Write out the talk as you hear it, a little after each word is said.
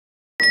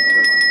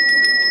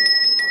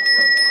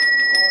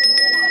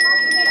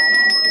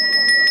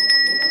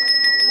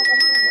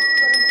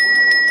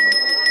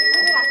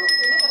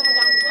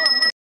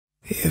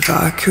If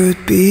I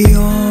could be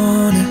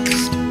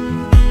honest,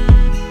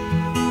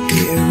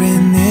 here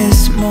in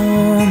this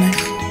moment,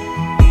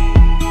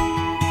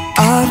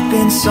 I've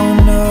been so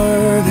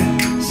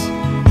nervous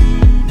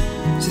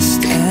to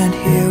stand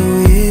here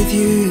with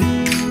you.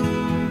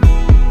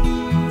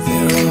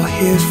 They're all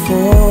here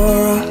for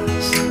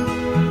us,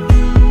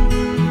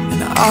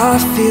 and I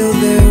feel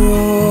their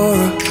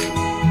aura.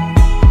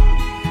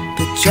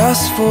 But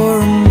just for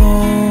a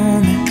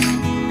moment,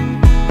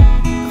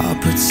 I'll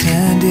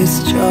pretend it's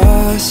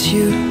just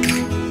you.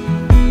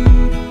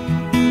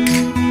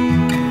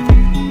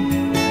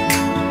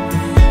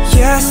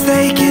 Yes,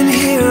 they can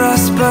hear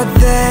us, but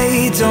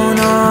they don't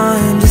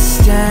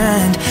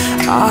understand.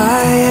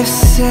 I have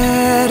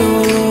said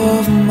all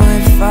of my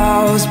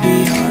vows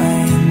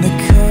behind the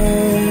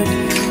curtain.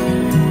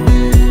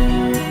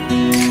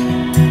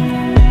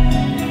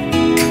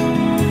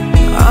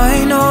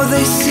 I know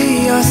they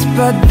see us,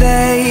 but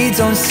they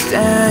don't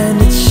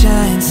stand a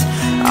chance.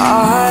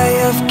 I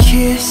have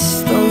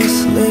kissed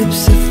those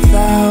lips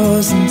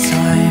 1,000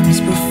 times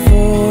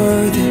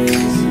before this.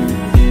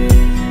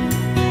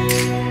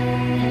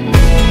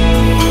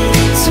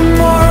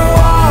 Tomorrow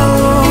I'll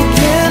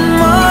open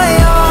my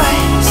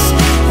eyes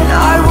and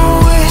I will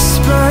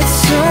whisper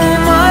to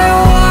my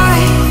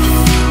wife,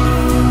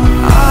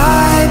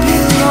 I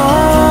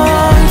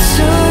belong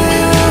to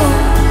you.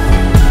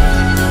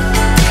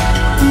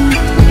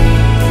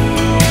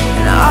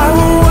 And I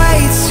will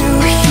wait to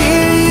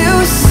hear you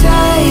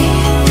say,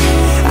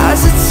 as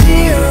a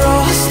tear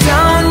rolls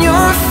down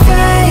your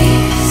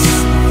face,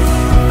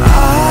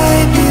 I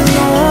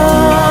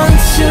belong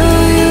to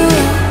you.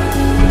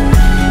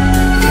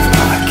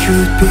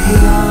 Could be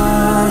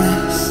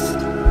honest,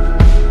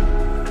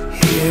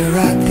 here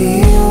at the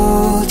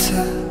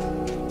altar,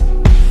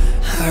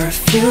 I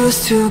refuse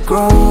to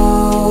grow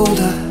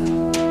older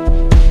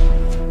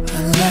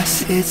unless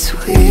it's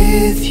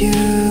with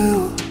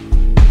you.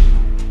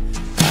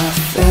 I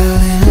fell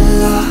in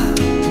love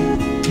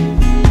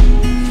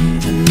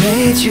and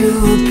made you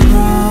a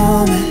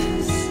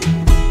promise,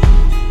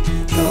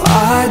 though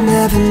I'd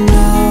never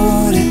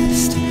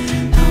noticed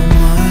how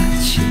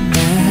much you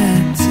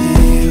meant to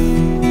you.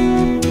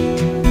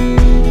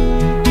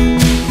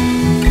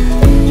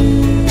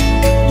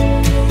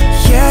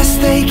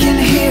 They can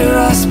hear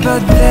us,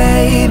 but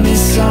they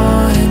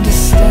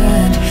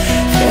misunderstand.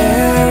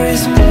 There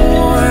is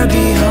more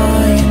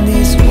behind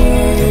these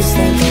words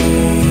that we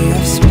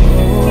have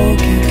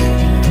spoken.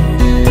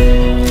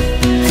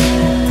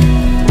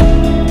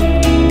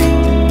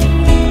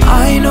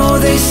 I know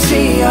they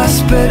see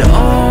us, but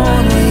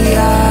only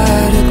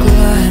at a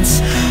glance.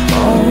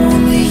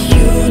 Only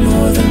you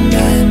know the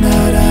man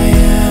that I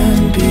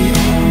am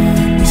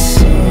beyond the surface.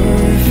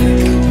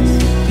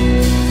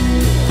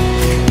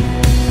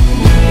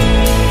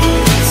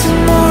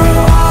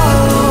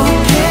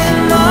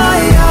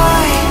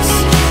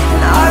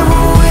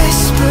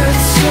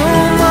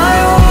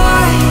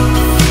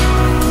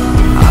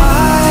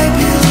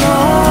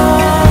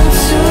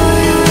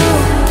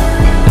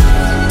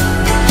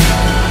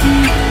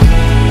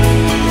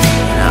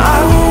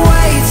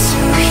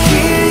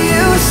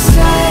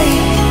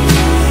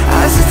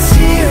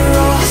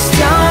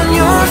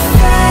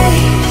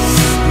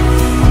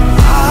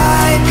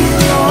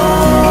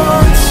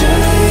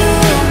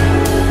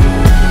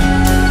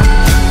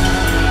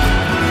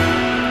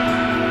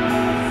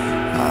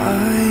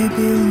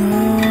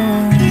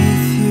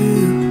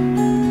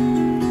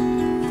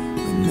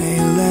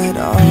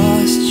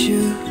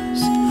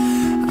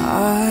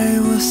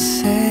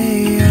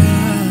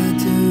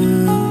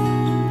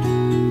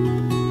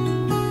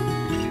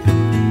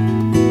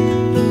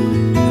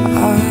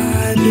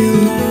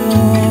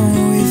 Belong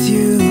with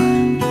you.